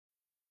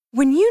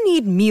When you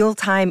need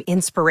mealtime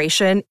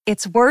inspiration,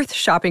 it's worth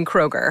shopping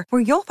Kroger,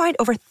 where you'll find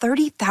over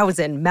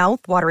 30,000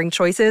 mouth-watering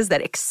choices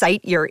that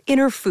excite your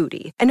inner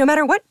foodie. And no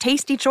matter what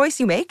tasty choice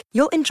you make,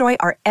 you'll enjoy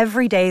our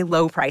everyday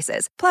low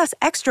prices, plus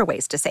extra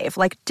ways to save,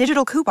 like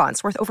digital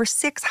coupons worth over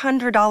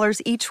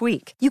 $600 each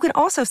week. You can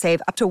also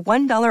save up to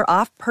 $1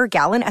 off per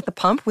gallon at the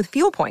pump with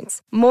fuel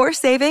points. More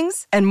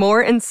savings and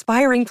more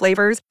inspiring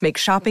flavors make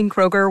shopping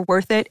Kroger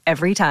worth it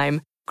every time.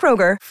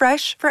 Kroger,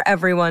 fresh for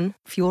everyone.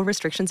 Fuel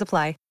restrictions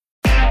apply.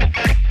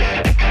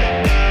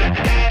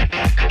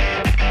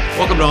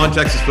 Welcome to On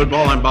Texas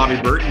Football. I'm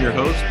Bobby Burton, your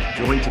host,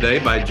 joined today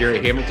by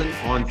Jerry Hamilton,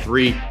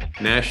 On3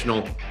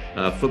 national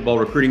football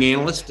recruiting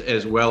analyst,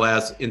 as well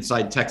as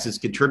Inside Texas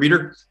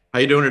contributor. How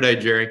you doing today,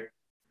 Jerry?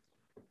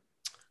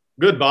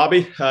 Good,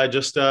 Bobby.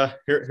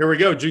 Here we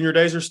go. Junior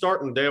days are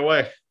starting, day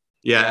away.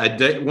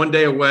 Yeah, one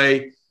day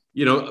away.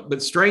 You know,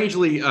 but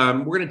strangely,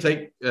 we're going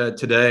to take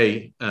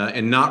today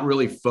and not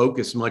really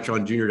focus much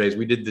on junior days.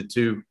 We did the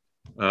two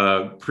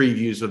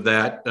previews of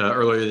that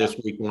earlier this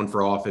week, one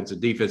for offense and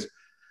defense.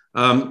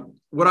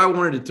 What I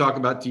wanted to talk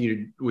about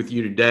with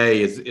you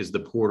today is the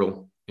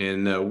portal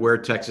and where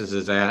Texas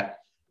is at.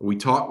 We've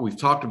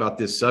talked about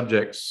this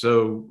subject,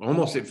 so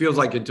almost it feels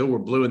like until we're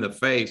blue in the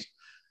face.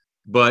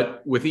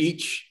 But with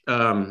each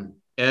ebb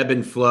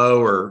and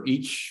flow or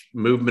each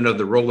movement of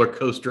the roller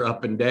coaster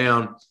up and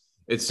down,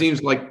 it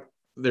seems like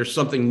there's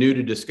something new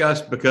to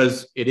discuss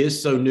because it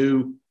is so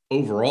new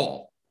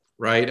overall,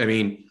 right? I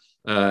mean,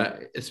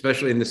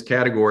 especially in this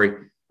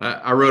category.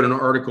 I wrote an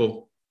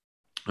article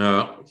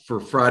for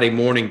Friday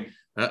morning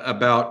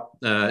about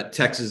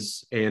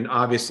Texas, and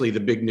obviously the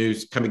big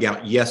news coming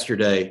out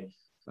yesterday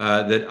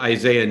that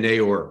Isaiah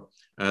Neyor,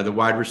 the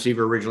wide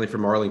receiver originally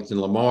from Arlington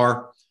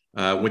Lamar,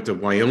 went to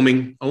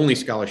Wyoming. Only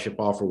scholarship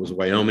offer was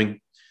Wyoming.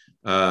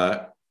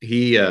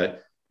 He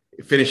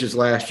finishes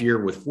last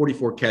year with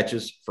 44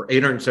 catches for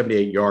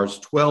 878 yards,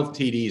 12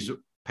 TDs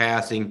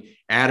passing,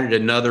 added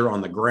another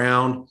on the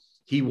ground.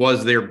 He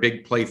was their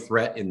big play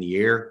threat in the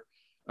air.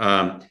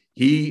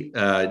 He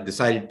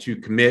decided to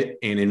commit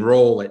and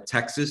enroll at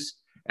Texas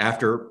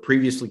after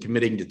previously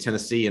committing to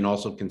Tennessee and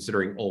also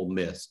considering Ole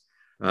Miss.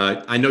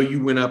 I know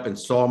you went up and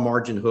saw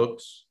Margin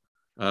Hooks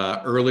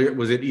earlier.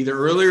 Was it either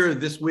earlier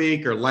this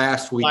week or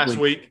last week? Last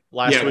week.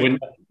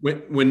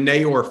 When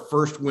Neyor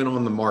first went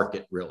on the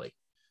market, really.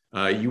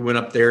 You went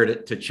up there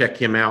to check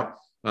him out.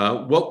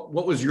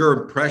 What was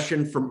your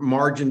impression from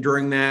Margin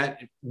during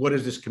that? What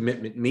does this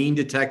commitment mean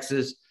to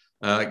Texas?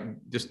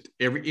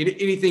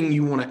 Anything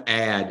you want to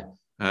add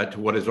to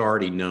what is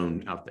already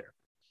known out there?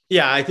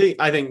 Yeah, I think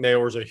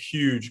Neyor was a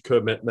huge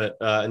commitment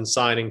in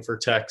signing for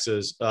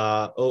Texas.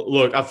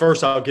 Look,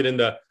 first I'll get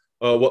into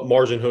what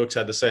Margin Hooks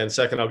had to say, and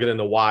second I'll get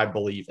into why I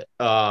believe it.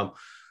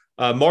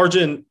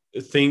 Margin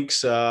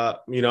thinks, I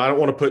don't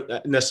want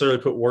to necessarily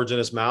put words in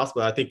his mouth,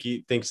 but I think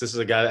he thinks this is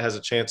a guy that has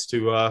a chance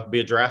to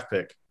be a draft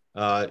pick.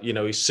 He's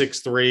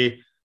 6'3",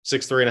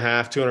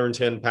 6'3.5",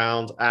 210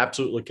 pounds,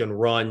 absolutely can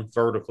run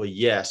vertically,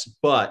 yes.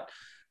 But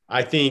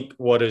I think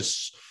what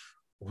has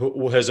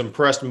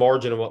impressed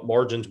Margin and what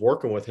Margin's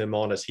working with him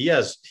on is he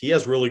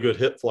has really good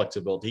hip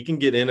flexibility. He can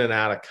get in and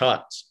out of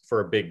cuts for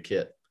a big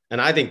kid.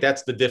 And I think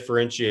that's the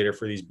differentiator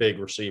for these big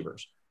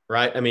receivers,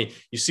 right? I mean,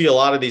 you see a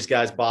lot of these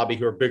guys, Bobby,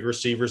 who are big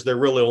receivers, they're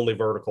really only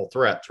vertical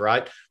threats,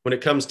 right? When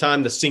it comes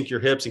time to sink your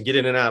hips and get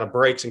in and out of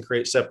breaks and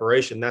create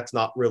separation, that's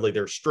not really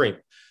their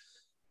strength.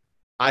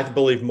 I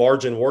believe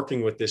Margin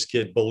working with this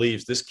kid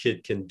believes this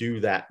kid can do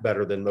that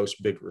better than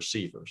most big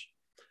receivers.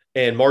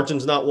 And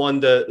Margin's not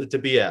one to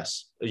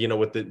BS,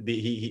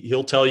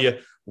 he'll tell you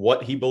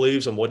what he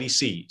believes and what he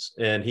sees.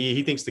 And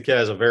he thinks the kid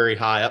has a very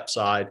high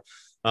upside.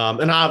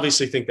 And I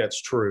obviously think that's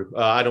true.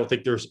 I don't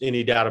think there's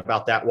any doubt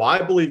about that. Why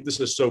I believe this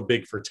is so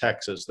big for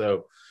Texas,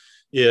 though,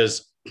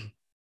 is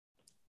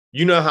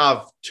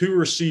have two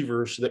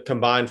receivers that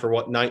combined for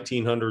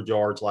 1,900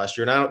 yards last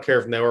year. And I don't care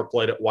if Neyor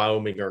played at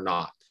Wyoming or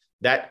not.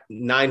 That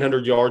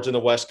 900 yards in the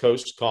West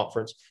Coast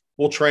Conference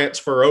will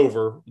transfer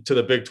over to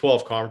the Big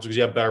 12 Conference because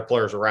you have better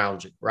players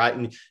around you, right?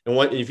 And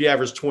if you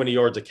average 20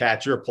 yards a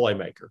catch, you're a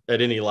playmaker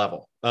at any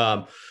level.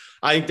 I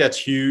think that's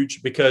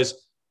huge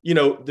because,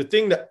 the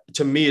thing that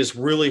to me has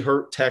really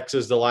hurt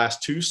Texas the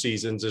last two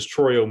seasons is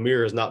Troy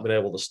Omeire has not been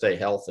able to stay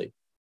healthy.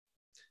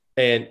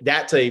 And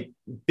that's a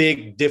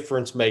big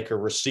difference maker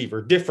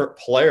receiver, different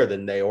player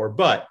than Neyor,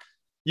 but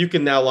you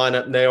can now line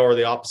up Neyor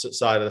the opposite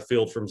side of the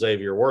field from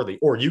Xavier Worthy,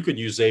 or you could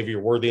use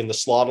Xavier Worthy in the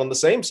slot on the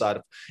same side.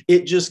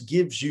 It just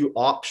gives you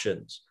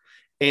options.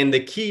 And the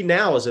key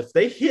now is if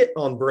they hit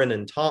on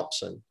Brennan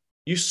Thompson,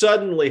 you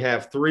suddenly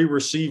have three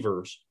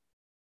receivers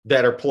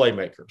that are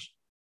playmakers.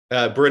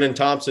 Brennan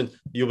Thompson,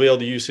 you'll be able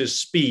to use his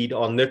speed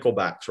on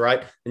nickelbacks,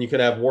 right? And you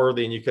can have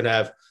Worthy and you can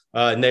have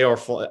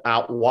Neyor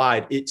out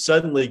wide. It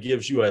suddenly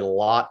gives you a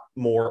lot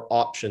more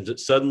options.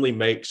 It suddenly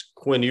makes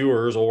Quinn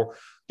Ewers or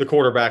the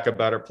quarterback a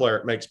better player.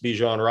 It makes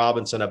Bijan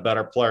Robinson a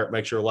better player. It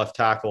makes your left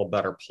tackle a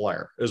better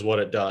player is what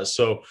it does.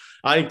 So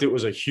I think it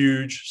was a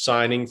huge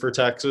signing for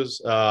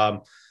Texas.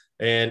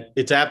 And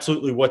it's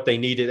absolutely what they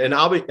needed. And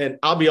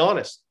I'll be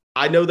honest.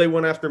 I know they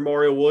went after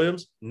Mario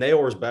Williams.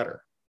 Neyor's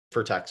better.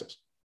 for Texas.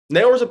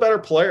 Naylor's a better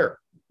player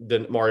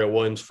than Mario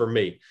Williams for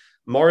me.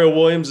 Mario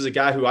Williams is a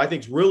guy who I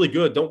think is really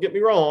good. Don't get me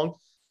wrong,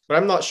 but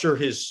I'm not sure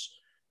as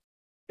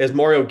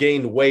Mario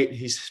gained weight,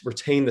 he's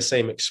retained the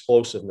same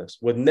explosiveness.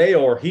 With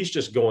Naylor, he's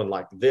just going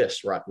like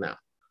this right now.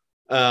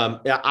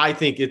 I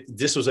think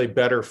this was a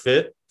better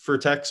fit for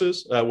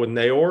Texas with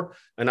Naylor,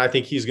 and I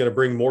think he's going to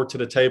bring more to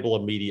the table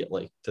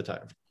immediately to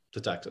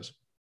Texas.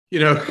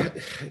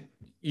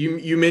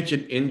 You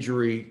mentioned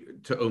injury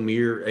to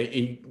Omier,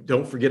 and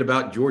don't forget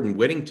about Jordan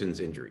Whittington's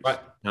injuries. Right.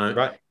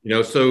 Right.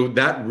 So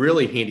that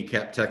really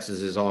handicapped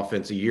Texas's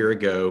offense a year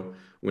ago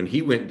when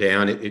he went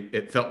down.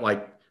 It felt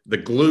like the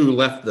glue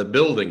left the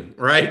building,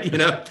 right?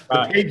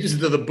 The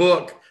pages of the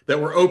book that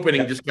were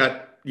opening just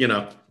got,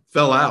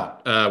 fell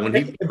out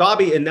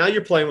Bobby, and now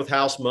you're playing with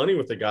house money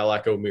with a guy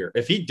like Omier.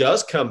 If he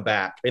does come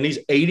back and he's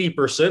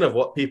 80% of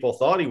what people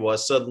thought he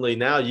was, suddenly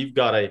now you've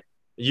got a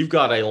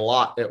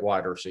lot at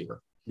wide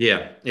receiver.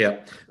 Yeah.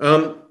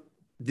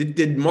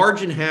 Did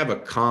Margin have a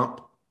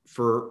comp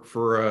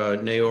for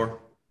Naylor?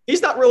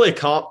 He's not really a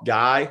comp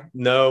guy.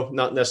 No,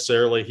 not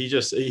necessarily. He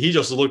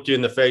just looked you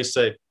in the face,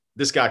 say,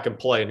 this guy can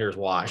play, and here's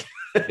why.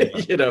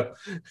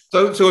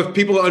 So if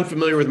people are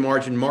unfamiliar with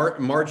Margin,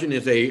 Margin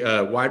is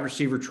a wide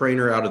receiver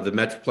trainer out of the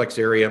Metroplex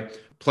area.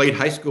 Played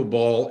high school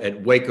ball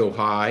at Waco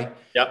High.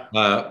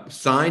 Yep.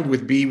 Signed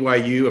with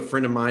BYU. A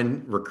friend of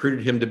mine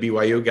recruited him to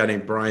BYU. A guy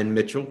named Brian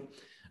Mitchell.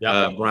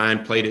 Yep.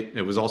 Brian played it.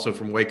 It was also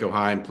from Waco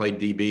High and played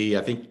DB.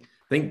 I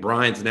think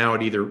Brian's now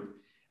at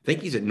I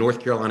think he's at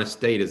North Carolina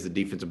State as the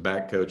defensive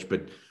back coach.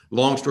 But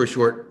long story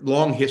short,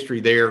 long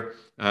history there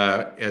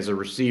as a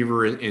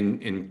receiver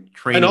in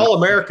training. An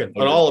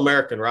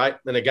All-American, right?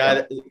 And a guy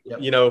that,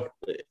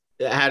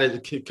 had a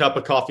cup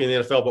of coffee in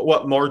the NFL. But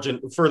what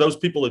Margin, for those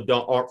people that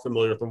aren't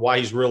familiar with him, why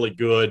he's really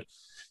good,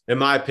 in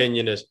my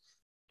opinion, is,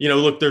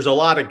 look, there's a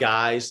lot of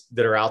guys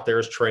that are out there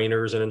as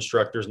trainers and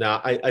instructors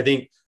now. I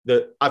think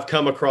that I've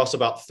come across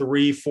about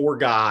 3-4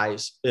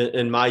 guys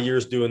in my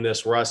years doing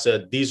this where I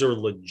said, these are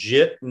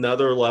legit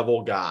another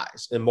level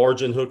guys. And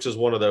Margin Hooks is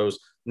one of those.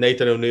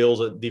 Nathan O'Neill's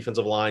a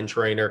defensive line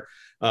trainer.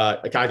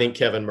 I think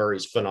Kevin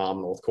Murray's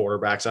phenomenal with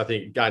quarterbacks. I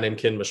think a guy named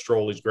Ken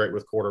Mastroli's great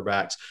with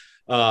quarterbacks.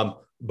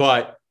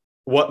 But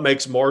what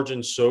makes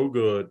Margin so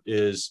good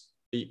is,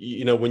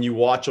 when you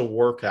watch a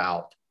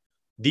workout,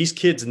 these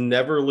kids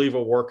never leave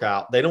a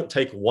workout. They don't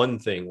take one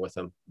thing with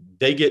them.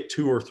 They get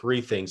 2 or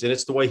 3 things. And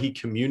it's the way he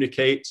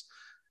communicates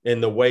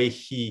and the way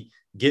he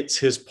gets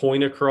his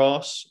point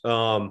across.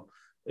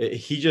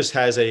 He just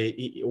has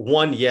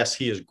yes,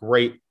 he is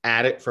great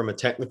at it from a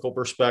technical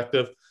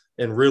perspective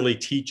and really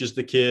teaches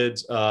the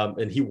kids.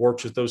 And he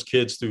works with those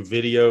kids through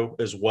video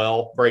as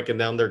well, breaking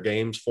down their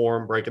games for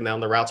them, breaking down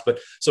the routes. But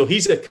so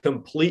he's a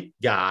complete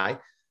guy.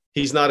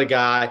 He's not a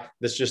guy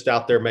that's just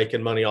out there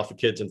making money off of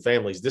kids and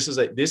families.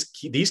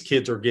 These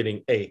kids are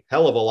getting a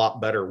hell of a lot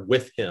better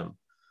with him.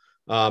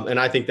 And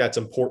I think that's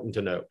important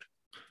to note.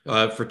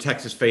 For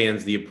Texas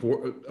fans,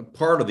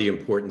 part of the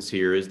importance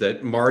here is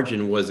that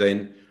Margin was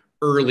an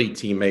early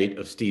teammate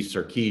of Steve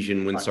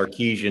Sarkisian when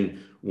Sarkisian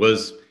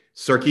was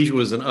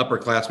an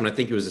upperclassman. I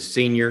think he was a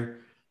senior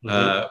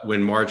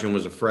when Margin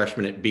was a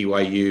freshman at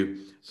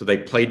BYU. So they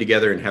played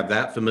together and have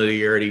that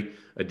familiarity.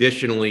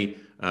 Additionally,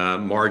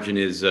 Margin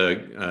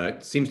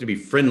seems to be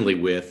friendly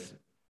with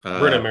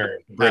Brennan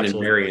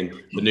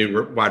Marion, the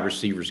new wide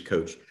receivers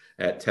coach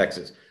at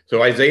Texas.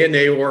 So Isaiah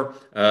Naylor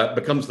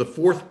becomes the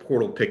 4th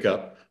portal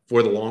pickup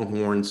for the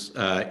Longhorns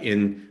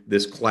in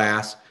this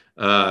class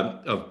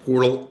of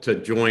portal to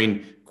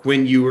join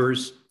Quinn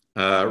Ewers,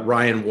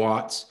 Ryan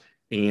Watts,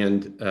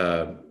 and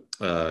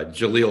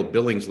Jaleel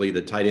Billingsley,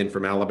 the tight end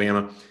from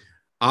Alabama.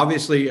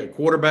 Obviously, a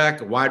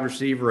quarterback, a wide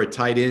receiver, a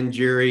tight end,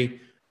 Jerry.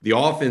 The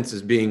offense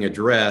is being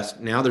addressed.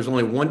 Now there's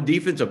only one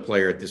defensive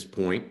player at this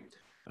point,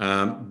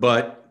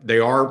 but they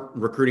are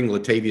recruiting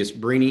Latavius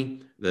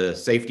Brini, the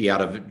safety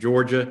out of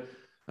Georgia,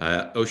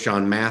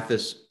 O'Shawn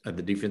Mathis,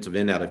 the defensive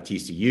end out of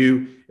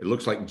TCU. It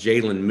looks like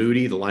Jalen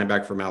Moody, the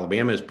linebacker from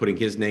Alabama, is taking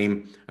his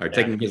name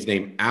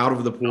out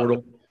of the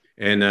portal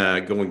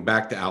and going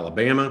back to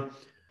Alabama.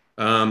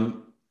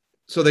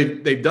 So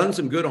they've done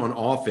some good on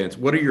offense.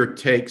 What are your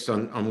takes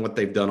on what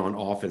they've done on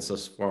offense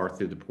thus far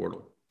through the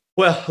portal?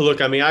 Well,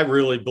 look, I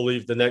really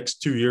believe the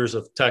next 2 years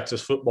of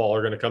Texas football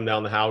are going to come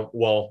down to how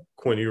well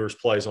Quinn Ewers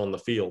plays on the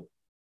field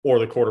or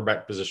the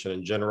quarterback position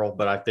in general.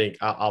 But I think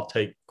I'll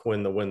take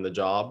Quinn to win the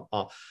job.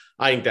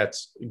 I think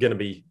that's going to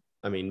be,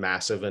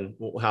 massive and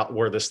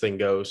where this thing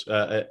goes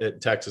at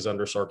Texas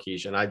under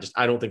Sarkisian.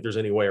 I don't think there's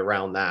any way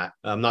around that.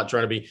 I'm not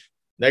trying to be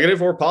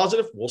negative or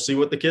positive. We'll see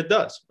what the kid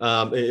does.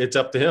 It's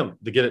up to him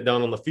to get it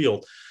done on the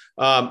field.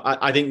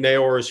 I think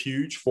Naylor is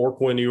huge for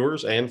Quinn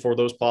Ewers and for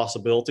those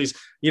possibilities.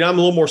 I'm a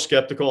little more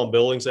skeptical on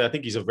Billingsley. I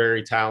think he's a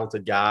very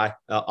talented guy.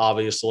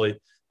 Obviously,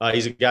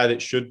 he's a guy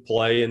that should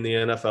play in the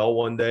NFL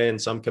one day in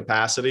some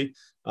capacity.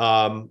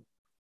 Look,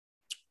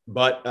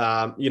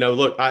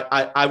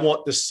 I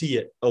want to see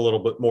it a little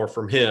bit more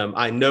from him.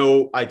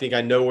 I think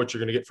I know what you're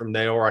going to get from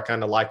Naylor. I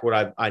kind of like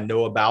what I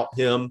know about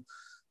him.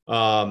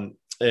 And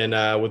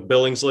with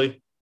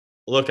Billingsley,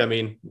 look, I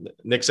mean,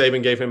 Nick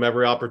Saban gave him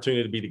every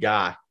opportunity to be the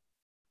guy,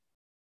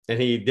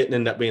 and he didn't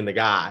end up being the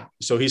guy.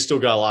 So he's still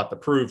got a lot to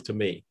prove to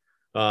me,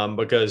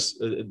 because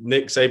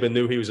Nick Saban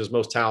knew he was his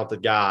most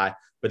talented guy,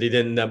 but he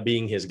didn't end up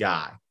being his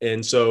guy.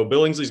 And so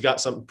Billingsley's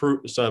got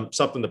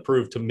something to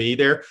prove to me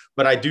there.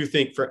 But I do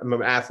think from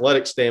an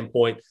athletic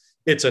standpoint,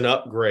 it's an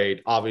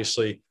upgrade,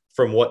 obviously,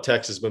 from what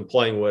Texas has been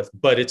playing with,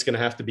 but it's going to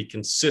have to be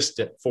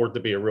consistent for it to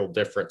be a real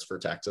difference for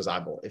Texas,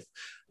 I believe.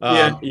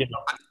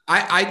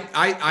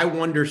 I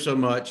wonder so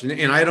much,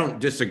 and I don't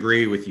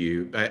disagree with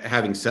you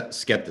having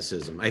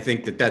skepticism. I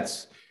think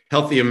that's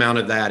healthy amount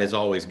of that is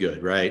always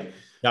good, right?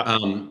 Yeah.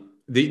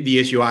 The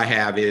issue I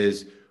have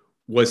is,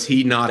 was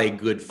he not a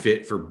good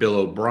fit for Bill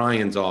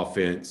O'Brien's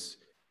offense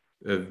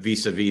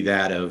vis-a-vis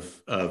that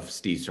of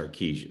Steve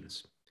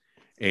Sarkisian's?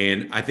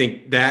 And I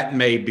think that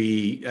may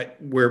be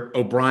where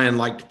O'Brien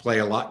liked to play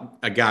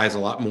guys a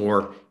lot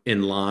more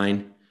in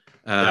line.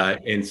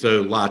 And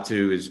so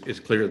Latu is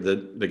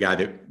clearly the guy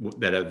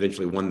that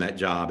eventually won that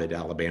job at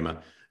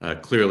Alabama,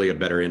 clearly a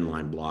better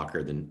inline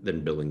blocker than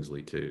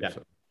Billingsley too. Yeah.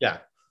 So.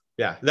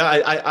 Yeah. No,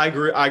 I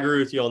agree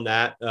with you on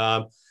that.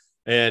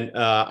 And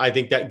I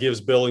think that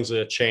gives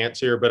Billingsley a chance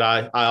here, but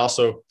I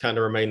also kind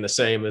of remain the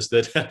same, as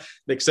that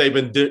Nick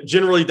Saban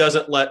generally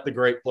doesn't let the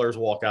great players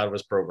walk out of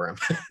his program.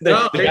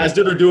 The guys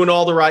that are doing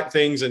all the right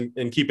things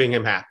and keeping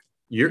him happy.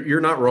 You're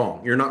not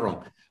wrong. You're not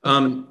wrong.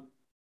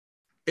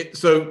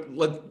 So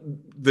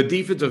the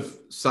defensive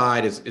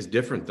side is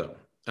different though.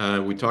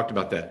 We talked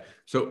about that.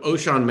 So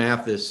O'Shawn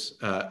Mathis,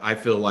 I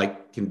feel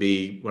like, can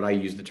be what I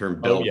use the term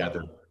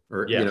bellwether.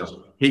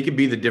 He could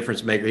be the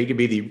difference maker. He could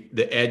be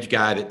the edge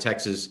guy that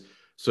Texas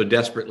so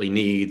desperately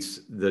needs.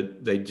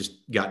 They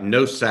just got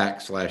no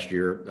sacks last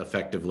year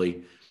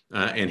effectively.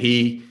 And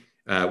he,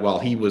 while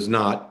he was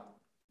not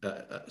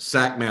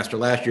sack master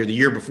last year, the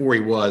year before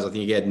he was, I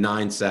think he had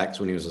 9 sacks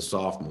when he was a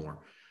sophomore,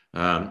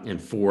 and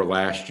 4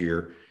 last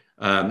year.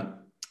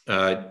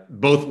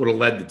 Both would have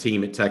led the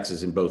team at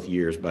Texas in both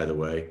years, by the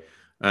way.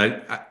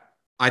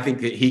 I think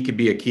that he could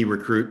be a key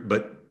recruit,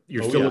 but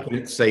you're still looking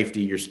at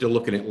safety. You're still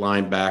looking at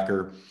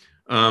linebacker.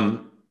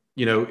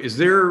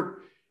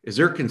 Is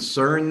there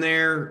concern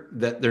there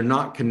that they're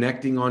not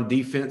connecting on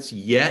defense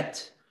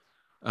yet?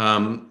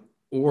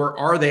 Or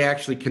are they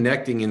actually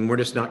connecting and we're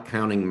just not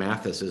counting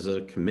Mathis as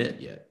a commit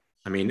yet?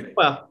 I mean,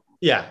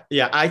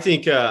 I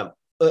think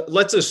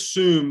let's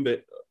assume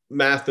that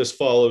Mathis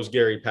follows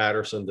Gary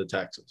Patterson to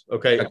Texas.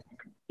 Okay.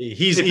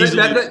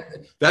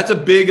 That's a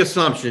big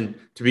assumption,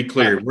 to be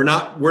clear.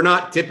 Yeah. We're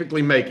not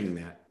typically making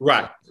that.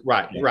 Right.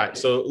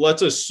 So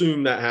let's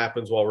assume that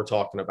happens while we're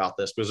talking about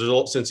this,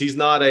 because since he's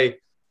not a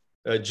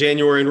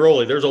January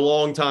enrollee, there's a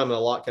long time and a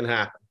lot can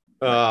happen.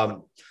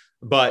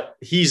 But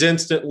he's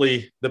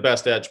instantly the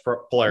best edge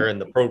player in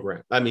the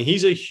program. I mean,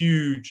 he's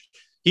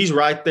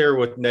right there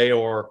with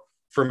Nayor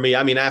for me.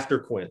 I mean, after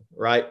Quinn,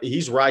 right?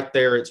 He's right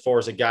there as far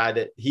as a guy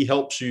that he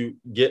helps you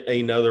get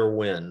another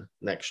win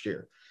next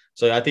year.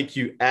 So I think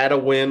you add a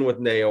win with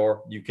Nayor,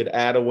 you could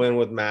add a win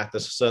with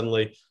Mathis.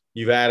 Suddenly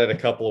you've added a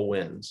couple of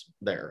wins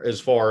there, as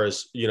far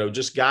as,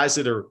 just guys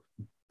that are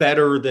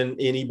better than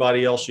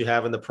anybody else you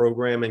have in the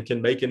program and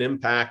can make an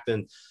impact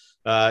and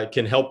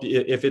can help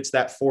you. If it's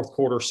that fourth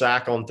quarter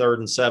sack on 3rd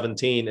and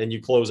 17 and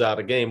you close out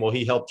a game, well,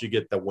 he helped you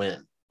get the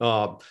win.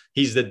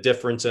 He's the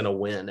difference in a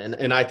win.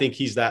 And I think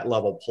he's that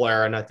level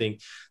player. And I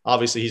think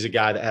obviously he's a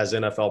guy that has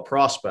NFL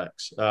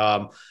prospects.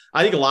 I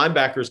think a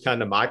linebacker is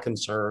kind of my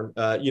concern.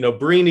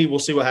 Brini, we'll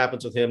see what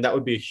happens with him. That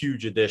would be a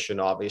huge addition,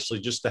 obviously,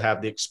 just to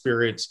have the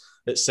experience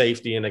at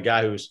safety and a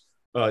guy who's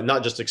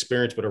not just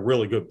experienced, but a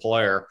really good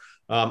player.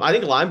 I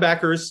think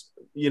linebackers,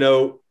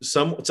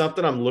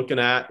 something I'm looking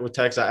at with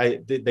Texas,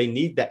 they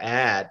need to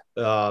add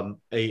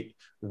a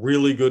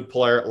really good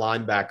player at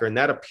linebacker. And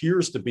that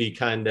appears to be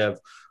kind of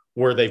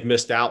where they've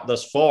missed out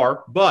thus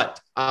far. But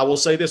I will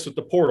say this with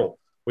the portal.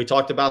 We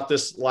talked about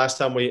this last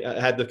time we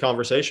had the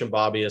conversation,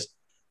 Bobby, is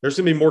there's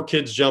going to be more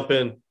kids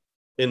jumping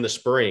in the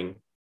spring.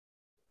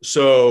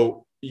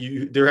 So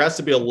there has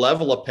to be a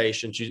level of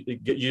patience.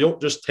 You don't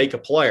just take a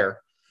player,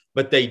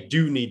 but they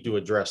do need to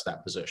address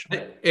that position.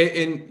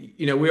 And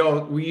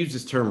we use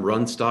this term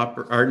run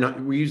stopper, or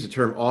not, we use the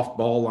term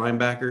off-ball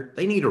linebacker.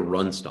 They need a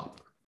run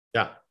stopper.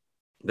 Yeah.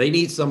 They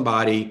need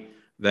somebody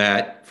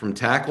that from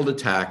tackle to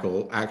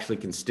tackle actually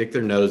can stick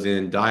their nose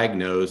in,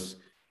 diagnose,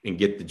 and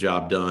get the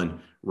job done.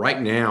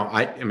 Right now,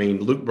 I mean,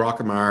 Luke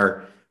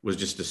Brockermeyer was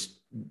just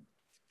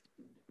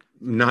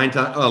a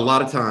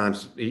lot of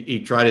times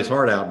he tried his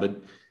heart out, but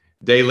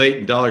day late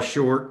and dollar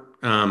short.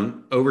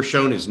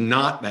 Overshown is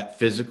not that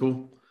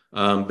physical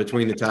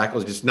between the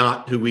tackles, just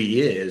not who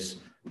he is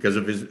because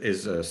of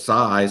his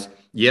size.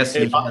 Yes,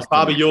 hey,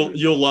 Bobby,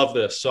 you'll love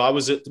this. So I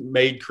was at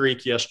Maid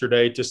Creek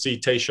yesterday to see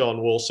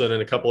Tayshawn Wilson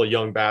and a couple of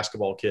young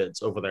basketball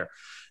kids over there.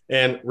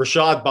 And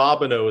Rashad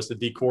Bobineau is the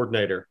D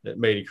coordinator at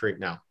Maid Creek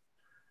now.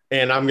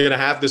 And I'm going to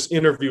have this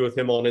interview with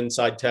him on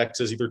Inside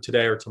Texas either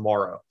today or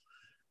tomorrow.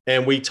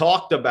 And we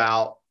talked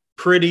about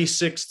pretty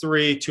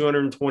 6'3",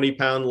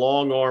 220-pound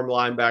long arm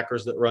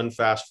linebackers that run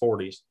fast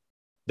 40s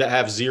that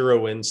have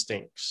zero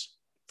instincts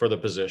for the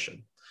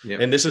position. Yep.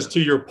 And this is to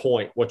your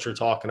point, what you're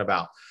talking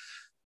about.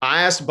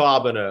 I asked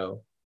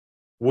Bobineau,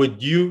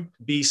 would you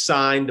be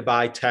signed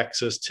by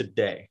Texas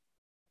today?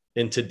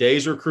 In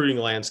today's recruiting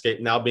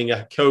landscape, now being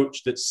a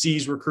coach that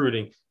sees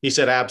recruiting, he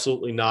said,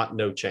 absolutely not,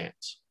 no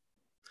chance.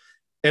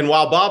 And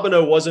while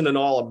Bobineau wasn't an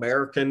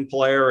All-American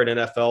player, an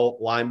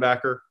NFL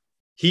linebacker,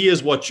 he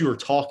is what you were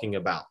talking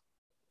about.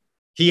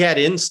 He had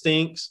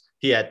instincts,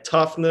 he had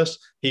toughness,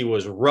 he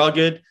was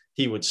rugged,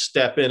 he would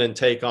step in and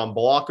take on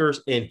blockers,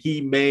 and he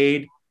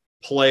made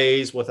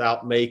plays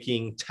without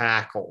making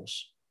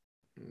tackles.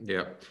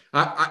 Yeah.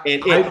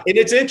 And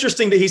it's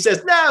interesting that he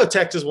says, no,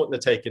 Texas wouldn't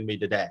have taken me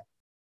today.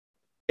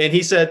 And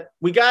he said,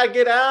 we got to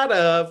get out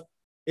of,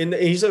 and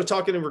he's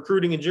talking in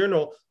recruiting in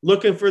general,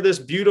 looking for this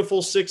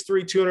beautiful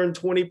 6'3",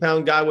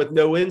 220-pound guy with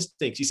no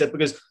instincts. He said,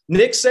 because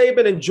Nick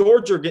Saban and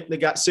Georgia are getting the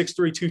guy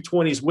 6'3",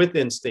 220s with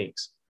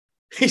instincts.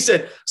 He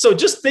said, so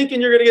just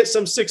thinking you're going to get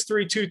some 6'3",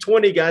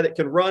 220 guy that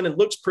can run and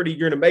looks pretty,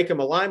 you're going to make him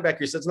a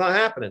linebacker. He said, it's not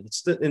happening.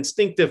 It's the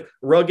instinctive,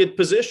 rugged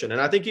position. And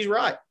I think he's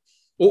right.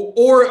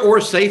 Or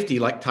safety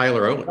like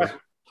Tyler Owens. Right.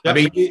 Yep. I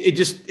mean,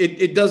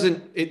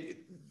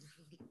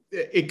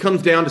 it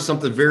comes down to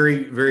something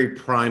very, very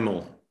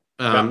primal.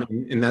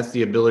 And that's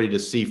the ability to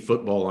see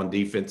football on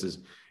defenses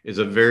is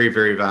a very,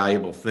 very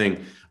valuable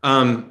thing.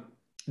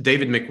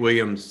 David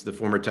McWilliams, the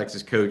former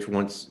Texas coach,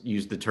 once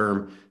used the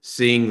term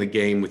seeing the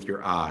game with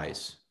your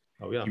eyes.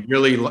 Oh, yeah.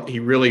 He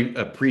really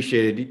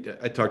appreciated.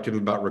 I talked to him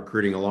about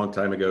recruiting a long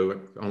time ago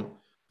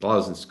while I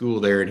was in school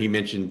there, and he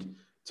mentioned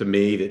to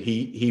me that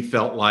he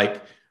felt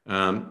like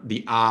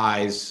the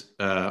eyes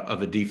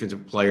of a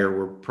defensive player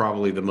were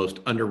probably the most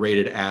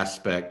underrated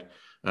aspect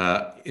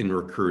in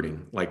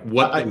recruiting, like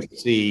what they can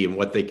see and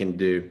what they can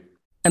do.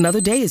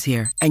 Another day is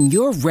here, and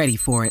you're ready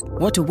for it.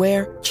 What to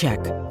wear? Check.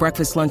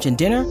 Breakfast, lunch, and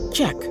dinner?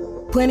 Check.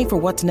 Planning for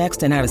what's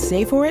next and how to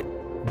save for it?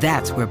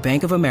 That's where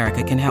Bank of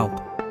America can help.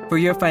 For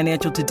your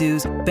financial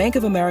to-dos, Bank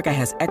of America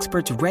has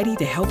experts ready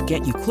to help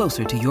get you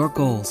closer to your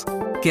goals.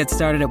 Get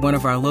started at one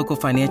of our local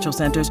financial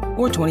centers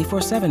or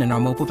 24/7 in our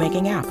mobile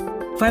banking app.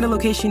 Find a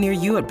location near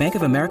you at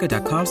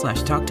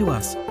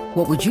bankofamerica.com/talktous.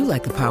 What would you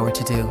like the power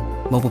to do?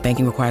 Mobile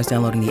banking requires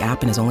downloading the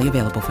app and is only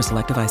available for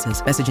select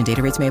devices. Message and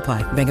data rates may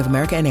apply. Bank of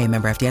America NA,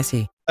 member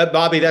FDIC.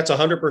 Bobby, that's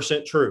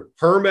 100% true.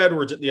 Herm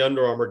Edwards at the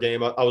Under Armour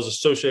game, I was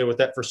associated with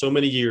that for so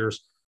many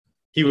years.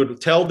 He would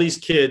tell these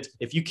kids,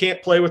 if you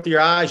can't play with your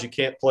eyes, you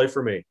can't play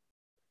for me.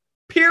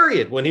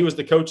 Period. When he was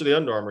the coach of the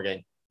Under Armour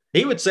game.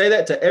 He would say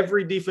that to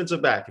every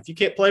defensive back. If you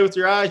can't play with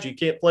your eyes, you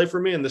can't play for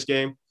me in this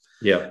game.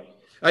 Yeah.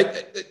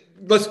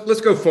 Let's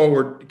go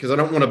forward because I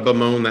don't want to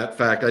bemoan that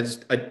fact.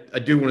 I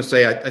do want to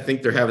say I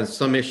think they're having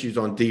some issues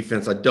on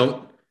defense. I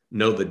don't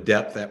know the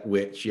depth at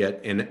which yet,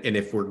 and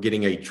if we're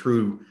getting a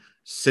true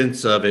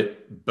sense of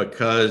it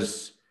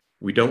because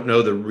we don't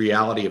know the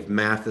reality of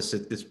Mathis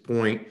at this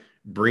point.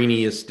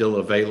 Brini is still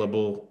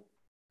available.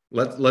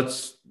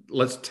 Let's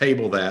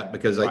table that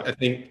because I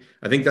think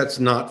that's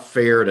not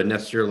fair to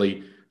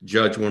necessarily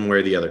judge one way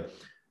or the other.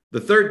 The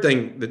third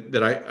thing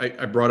that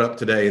I brought up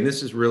today, and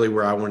this is really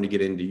where I wanted to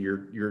get into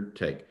your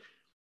take.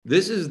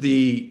 This is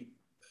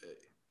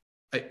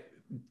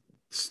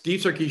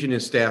Steve Sarkisian and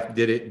his staff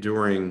did it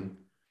during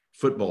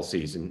football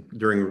season,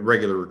 during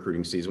regular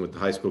recruiting season with the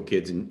high school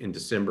kids in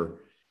December.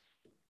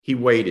 He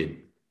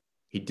waited.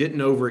 He didn't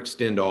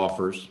overextend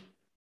offers.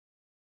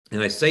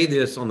 And I say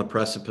this on the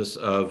precipice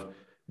of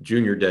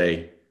Junior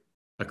Day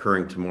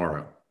occurring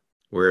tomorrow,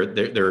 where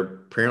they're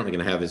apparently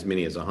going to have as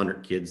many as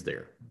 100 kids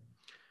there.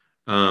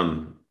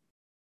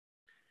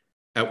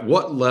 At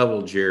what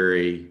level,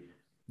 Jerry,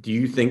 do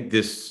you think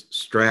this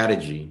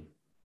strategy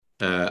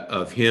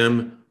of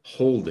him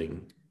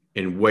holding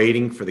and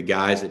waiting for the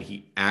guys that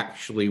he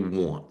actually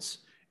wants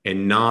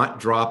and not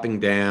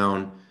dropping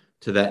down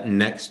to that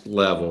next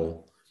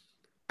level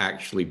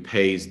actually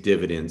pays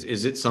dividends?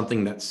 Is it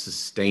something that's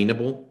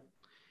sustainable?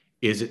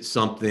 Is it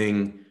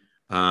something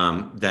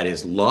that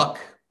is luck?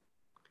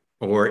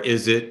 Or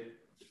is it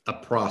a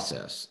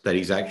process that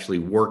he's actually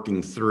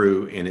working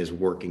through and is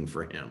working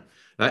for him?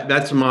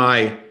 That's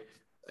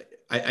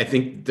I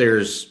think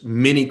there's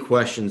many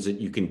questions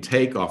that you can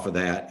take off of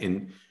that.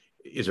 And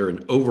is there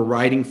an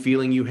overriding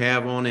feeling you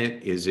have on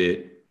it? Is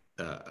it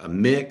a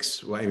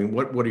mix? I mean,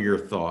 what are your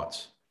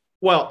thoughts?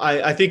 Well,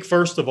 I think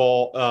first of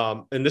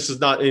all, and this is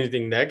not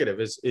anything negative,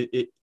 is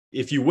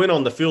if you win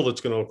on the field,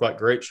 it's going to look like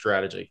great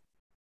strategy.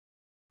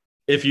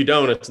 If you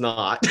don't, it's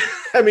not.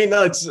 I mean,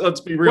 let's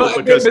be real. Well,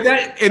 because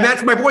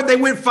that's my point. They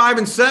went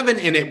 5-7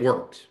 and it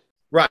worked.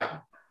 Right.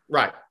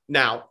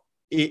 Now,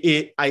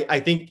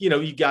 I think,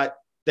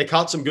 they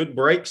caught some good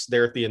breaks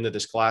there at the end of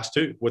this class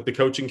too, with the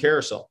coaching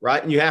carousel,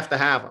 right? And you have to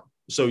have them.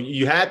 So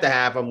you had to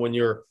have them when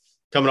you're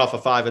coming off a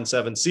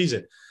 5-7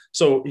 season.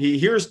 So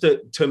here's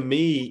to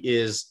me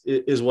is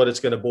what it's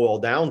going to boil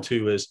down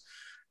to is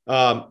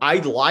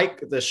I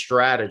like the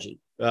strategy.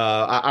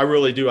 I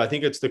really do. I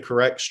think it's the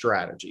correct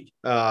strategy.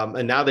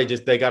 And now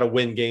they got to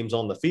win games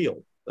on the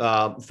field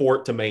for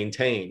it to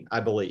maintain, I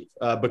believe,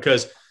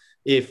 because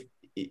if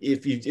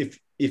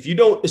you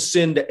don't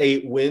ascend to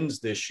 8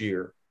 wins this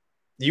year,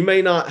 you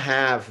may not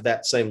have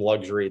that same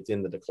luxury at the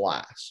end of the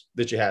class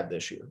that you had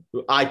this year.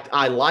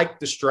 I like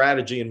the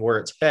strategy and where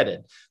it's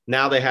headed.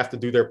 Now they have to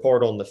do their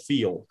part on the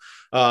field.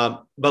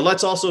 But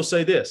let's also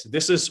say this.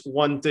 This is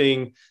one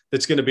thing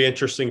that's going to be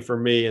interesting for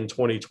me in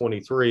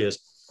 2023 is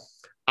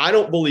I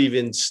don't believe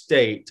in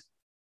state.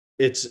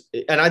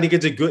 And I think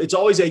it's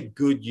always a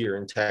good year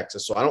in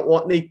Texas. So I don't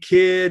want any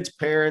kids,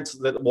 parents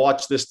that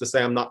watch this to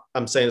say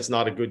I'm saying it's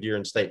not a good year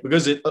in state,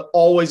 because it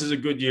always is a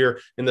good year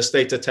in the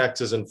states of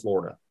Texas and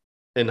Florida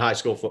in high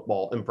school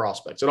football and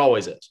prospects. It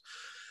always is.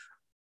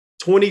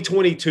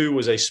 2022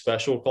 was a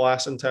special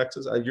class in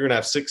Texas. You're going to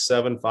have 6,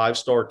 7,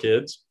 5-star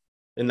kids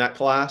in that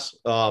class.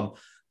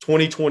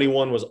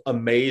 2021 was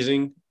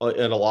amazing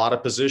in a lot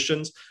of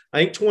positions. I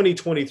think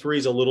 2023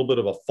 is a little bit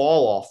of a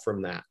fall off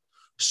from that.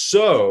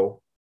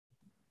 So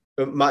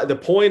the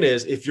point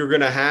is, if you're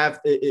going to have,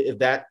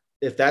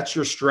 if that's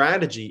your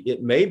strategy,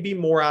 it may be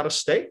more out of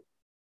state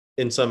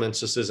in some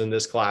instances in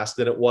this class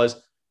than it was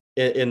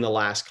in the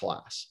last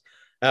class.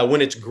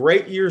 When it's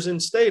great years in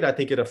state, I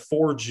think it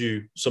affords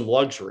you some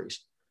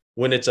luxuries.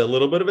 When it's a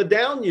little bit of a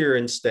down year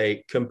in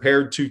state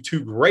compared to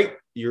 2 great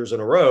years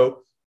in a row,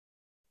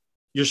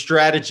 your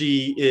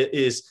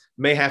strategy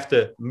may have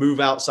to move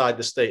outside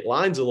the state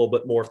lines a little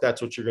bit more if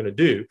that's what you're going to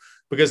do,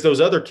 because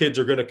those other kids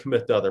are going to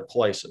commit to other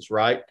places,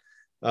 right?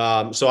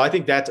 So I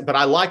think but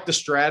I like the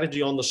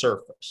strategy on the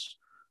surface.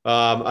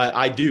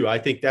 I do. I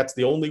think that's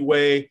the only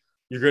way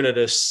you're going to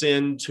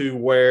descend to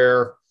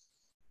where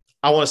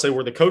I want to say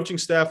where the coaching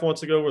staff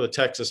wants to go, where the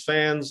Texas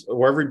fans,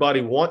 where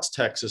everybody wants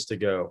Texas to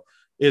go,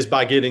 is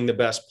by getting the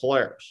best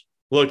players.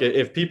 Look,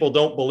 if people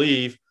don't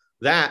believe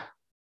that,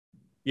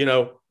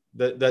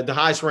 the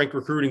highest ranked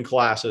recruiting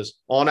classes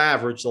on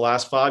average the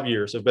last 5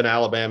 years have been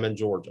Alabama and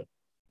Georgia.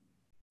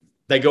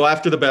 They go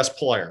after the best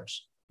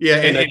players. Yeah,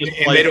 and they just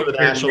play for the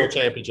national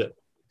championship.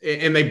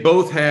 And they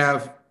both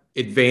have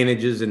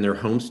advantages in their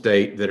home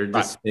state that are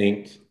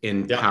distinct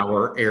in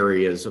power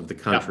areas of the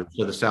country.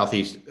 So the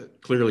Southeast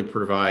clearly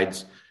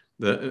provides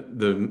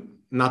the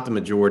not the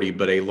majority,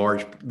 but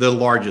the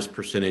largest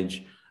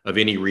percentage of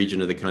any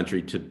region of the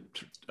country to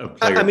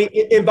players. I mean,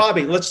 and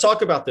Bobby, let's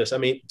talk about this. I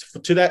mean,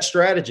 to that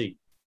strategy,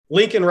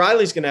 Lincoln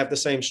Riley's going to have the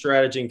same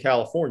strategy in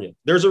California.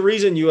 There's a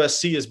reason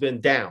USC has been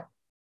down.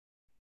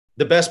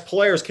 The best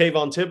players,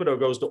 Kayvon Thibodeau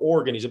goes to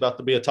Oregon. He's about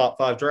to be a top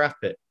 5 draft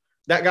pick.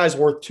 That guy's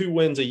worth 2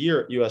 wins a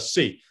year at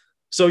USC.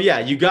 So, yeah,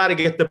 you got to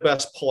get the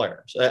best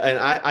players. And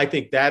I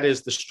think that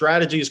is the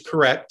strategy is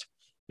correct.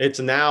 It's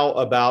now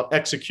about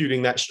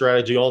executing that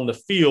strategy on the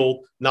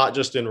field, not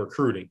just in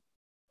recruiting.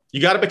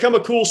 You got to become a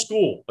cool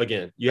school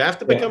again. You have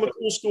to become a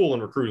cool school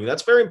in recruiting.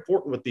 That's very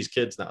important with these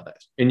kids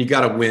nowadays. And you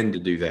got to win to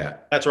do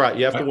that. That's right.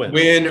 You have to win.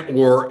 Win,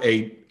 or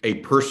a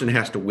person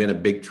has to win a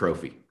big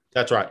trophy.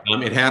 That's right.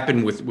 It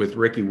happened with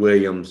Ricky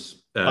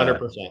Williams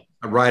 100%.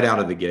 Right out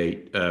of the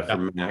gate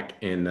from Mac,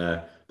 and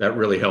that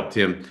really helped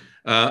him.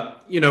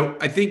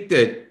 I think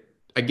that,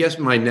 I guess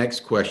my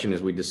next question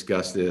as we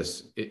discuss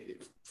this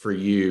for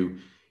you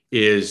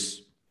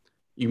is,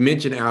 you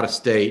mentioned out of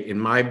state, and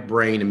my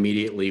brain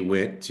immediately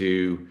went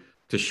to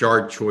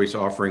Tashard Choice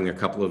offering a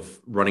couple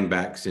of running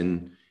backs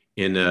in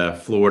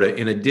Florida,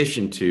 in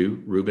addition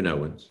to Reuben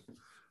Owens,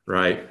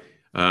 right?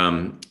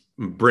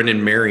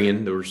 Brennan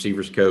Marion, the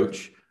receivers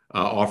coach,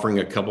 offering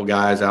a couple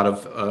guys out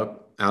of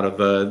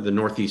the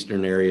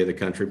northeastern area of the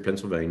country,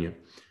 Pennsylvania.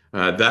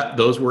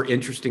 Those were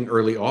interesting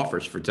early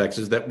offers for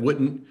Texas that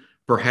wouldn't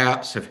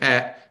perhaps have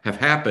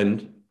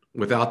happened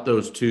without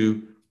those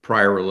 2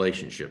 prior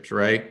relationships,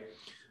 right?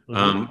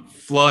 Mm-hmm.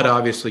 Flood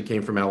obviously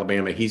came from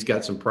Alabama. He's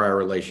got some prior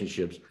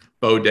relationships.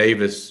 Bo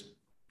Davis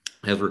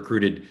has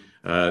recruited.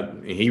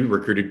 He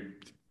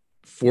recruited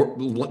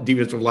 4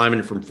 defensive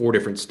linemen from 4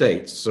 different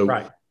states,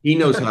 so he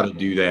knows how to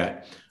do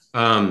that.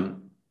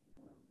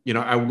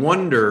 I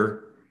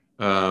wonder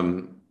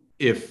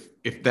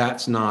if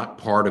that's not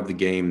part of the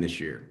game this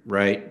year,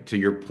 right? To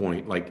your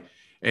point,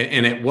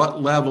 and at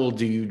what level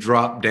do you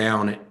drop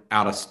down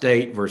out of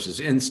state versus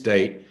in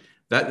state?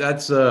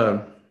 That's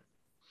an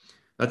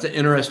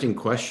interesting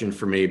question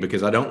for me,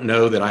 because I don't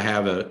know that I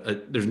have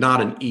there's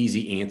not an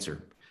easy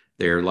answer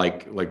there.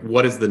 Like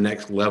what is the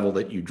next level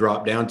that you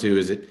drop down to?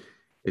 Is it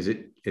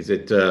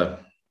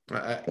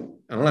I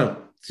don't know.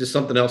 It's just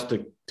something else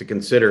to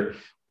consider.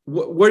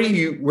 Where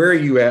are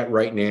you at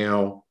right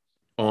now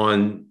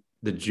on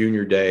the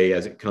junior day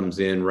as it comes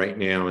in right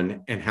now,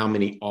 and how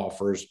many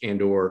offers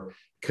and or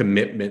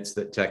commitments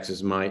that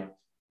Texas might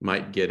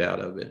get out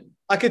of it?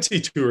 I could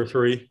see 2 or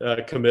 3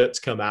 commits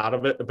come out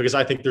of it, because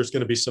I think there's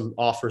going to be some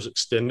offers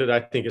extended. I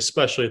think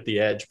especially at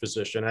the edge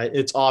position,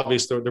 it's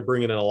obvious they're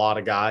bringing in a lot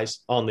of guys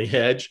on the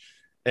edge,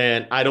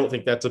 and I don't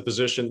think that's a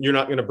position you're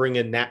not going to bring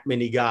in that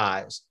many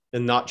guys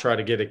and not try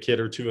to get a kid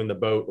or 2 in the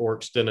boat or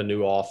extend a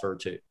new offer or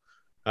 2.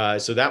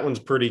 So that one's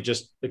pretty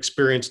just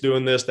experience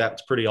doing this.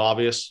 That's pretty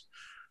obvious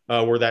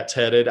where that's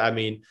headed. I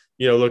mean,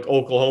 look,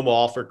 Oklahoma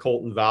offered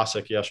Colton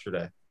Vasek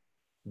yesterday.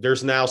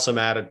 There's now some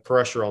added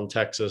pressure on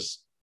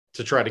Texas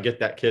to try to get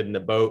that kid in the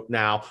boat.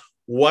 Now,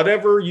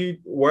 wherever you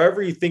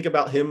think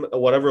about him,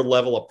 whatever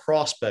level of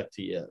prospect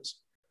he is,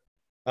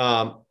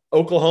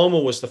 Oklahoma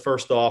was the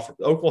first offer.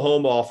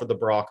 Oklahoma offered the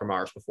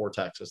Brockermeyers before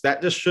Texas.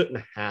 That just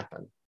shouldn't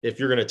happen if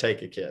you're going to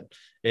take a kid.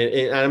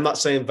 And I'm not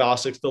saying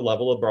Vossick's the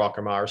level of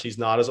Brockermeyers. He's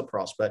not as a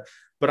prospect.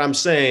 But I'm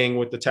saying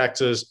with the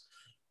Texas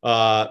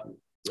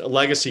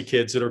legacy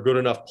kids that are good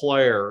enough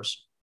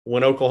players,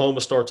 when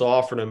Oklahoma starts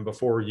offering them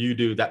before you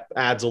do, that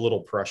adds a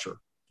little pressure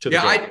to the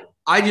game.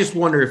 I just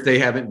wonder if they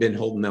haven't been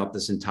holding out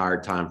this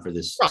entire time for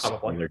this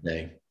Probably.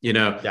 day. You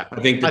know, Yeah. I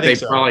think they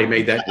so. probably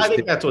made that decision. I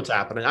think that's what's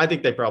happening. I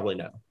think they probably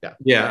know.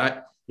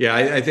 Yeah.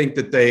 I think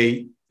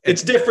that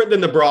it's different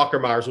than the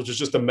Brockermeyers, which is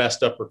just a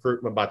messed up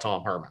recruitment by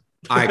Tom Herman.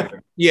 I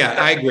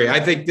agree. I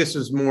think this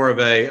is more of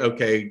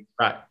okay,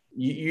 right.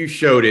 You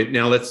showed it.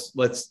 Now let's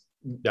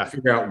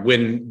figure out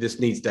when this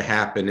needs to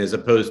happen, as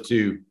opposed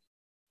to,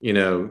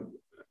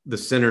 the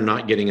center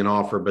not getting an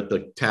offer, but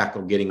the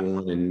tackle getting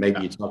one. And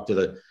maybe you talk to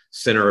the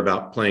center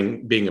about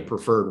being a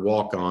preferred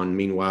walk-on.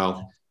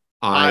 Meanwhile,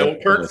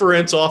 Kirk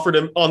Ferentz offered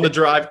him on the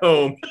drive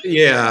home.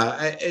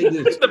 Yeah.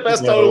 It's the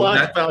best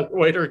O-line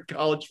evaluator in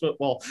college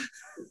football.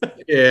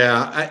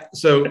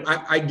 So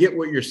I get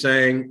what you're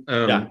saying.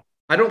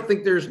 I don't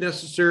think there's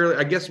necessarily,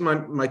 I guess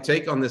my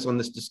take on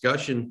this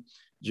discussion,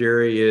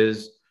 Jerry,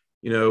 is,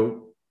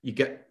 you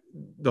get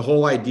the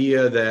whole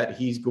idea that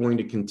he's going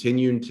to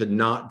continue to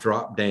not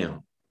drop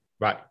down.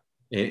 Right.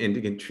 And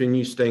to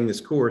continue staying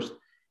this course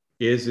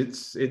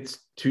it's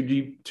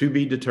to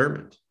be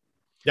determined.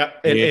 Yeah.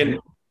 And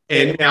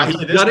now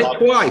he's done it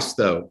twice,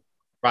 though.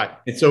 Right.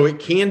 And so it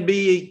can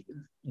be,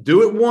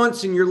 do it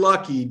once and you're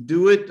lucky,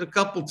 do it a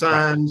couple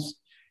times,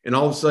 and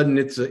all of a sudden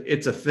it's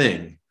a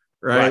thing.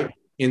 Right.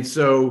 And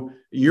so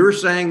you're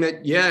saying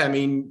that,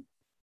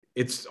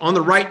 it's on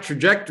the right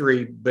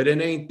trajectory, but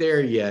it ain't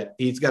there yet.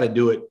 He's got to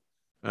do it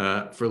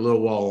for a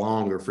little while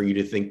longer for you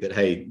to think that,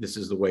 hey, this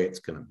is the way it's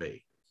going to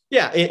be.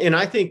 Yeah. And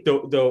I think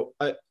though,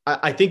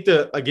 I think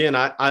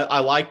I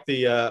like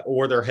the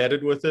where they're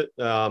headed with it.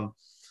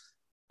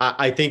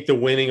 I think the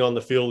winning on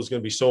the field is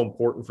going to be so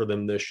important for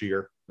them this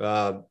year.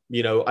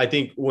 I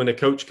think when a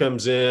coach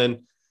comes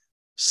in,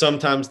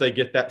 sometimes they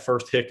get that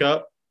first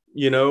hiccup,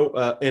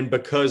 and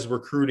because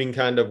recruiting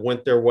kind of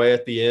went their way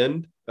at the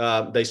end,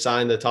 they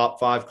signed the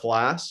top 5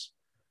 class.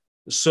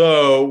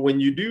 So when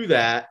you do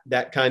that,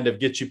 that kind of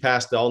gets you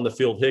past the on the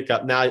field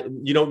hiccup. Now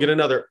you don't get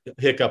another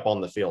hiccup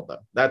on the field, though.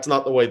 That's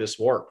not the way this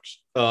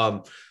works.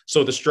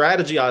 So the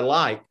strategy I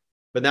like,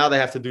 but now they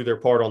have to do their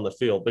part on the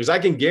field, because I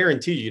can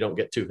guarantee you don't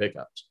get 2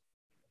 hiccups.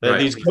 Right.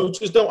 These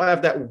coaches don't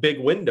have that big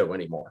window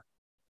anymore.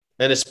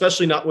 And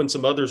especially not when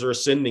some others are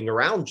ascending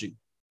around you.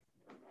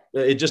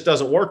 It just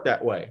doesn't work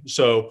that way.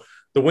 So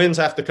the wins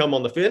have to come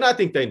on the field. And I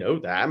think they know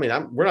that.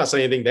 We're not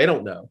saying anything they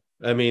don't know.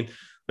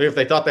 If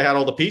they thought they had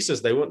all the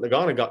pieces, they wouldn't have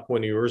gone and got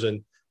Quinn Ewers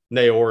and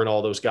Nayor and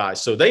all those guys.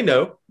 So they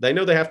know they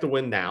have to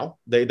win now.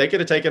 They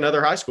could have taken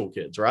other high school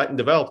kids, right, and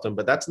developed them,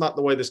 but that's not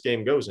the way this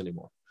game goes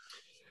anymore.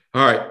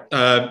 All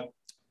right.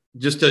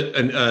 Just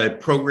a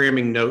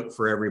programming note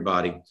for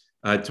everybody.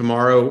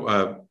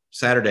 Tomorrow,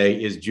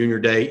 Saturday, is Junior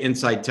Day.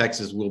 Inside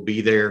Texas will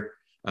be there.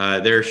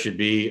 There should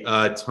be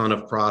a ton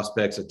of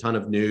prospects, a ton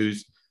of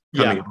news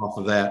coming off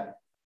of that.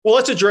 Well,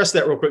 let's address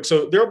that real quick.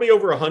 So there'll be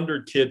over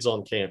 100 kids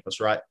on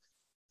campus, right?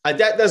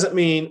 That doesn't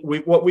mean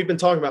what we've been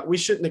talking about. We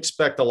shouldn't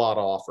expect a lot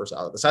of offers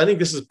out of this. I think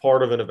this is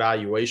part of an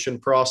evaluation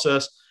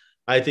process.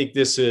 I think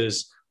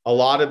a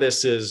lot of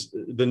this is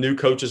the new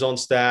coaches on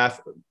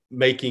staff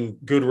making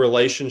good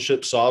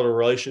relationships, solid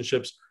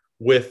relationships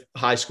with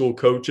high school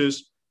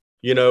coaches.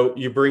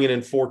 You're bringing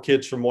in 4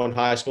 kids from one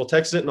high school.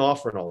 Texas isn't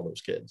offering all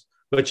those kids.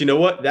 But you know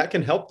what? That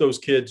can help those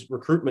kids'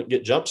 recruitment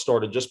get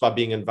jump-started just by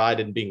being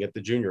invited and being at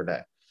the Junior Day.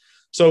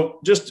 So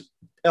just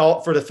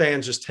for the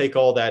fans, just take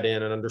all that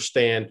in and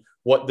understand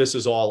what this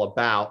is all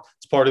about.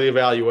 It's part of the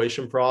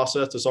evaluation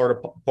process. It's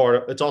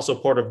also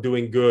part of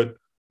doing good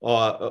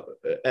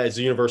as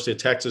the University of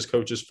Texas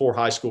coaches for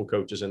high school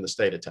coaches in the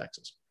state of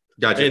Texas.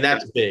 Gotcha. And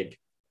that's big.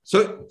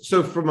 So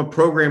from a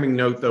programming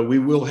note, though, we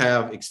will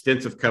have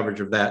extensive coverage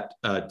of that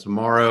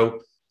tomorrow.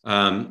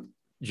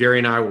 Jerry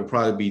and I will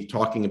probably be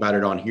talking about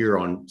it on here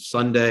on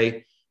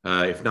Sunday.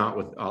 If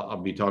not, I'll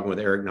be talking with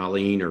Eric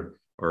Naline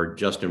or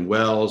Justin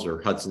Wells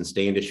or Hudson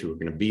Standish, who are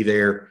going to be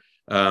there.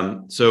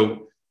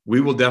 So we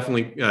will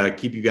definitely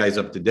keep you guys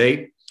up to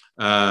date.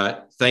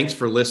 Thanks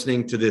for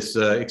listening to this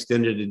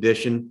extended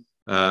edition.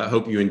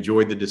 Hope you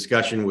enjoyed the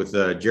discussion with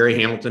Jerry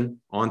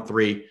Hamilton,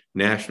 On3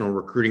 national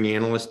recruiting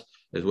analyst,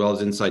 as well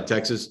as Inside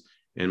Texas,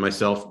 and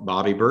myself,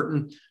 Bobby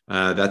Burton.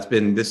 That's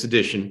been this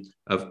edition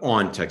of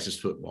On Texas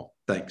Football.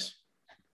 Thanks.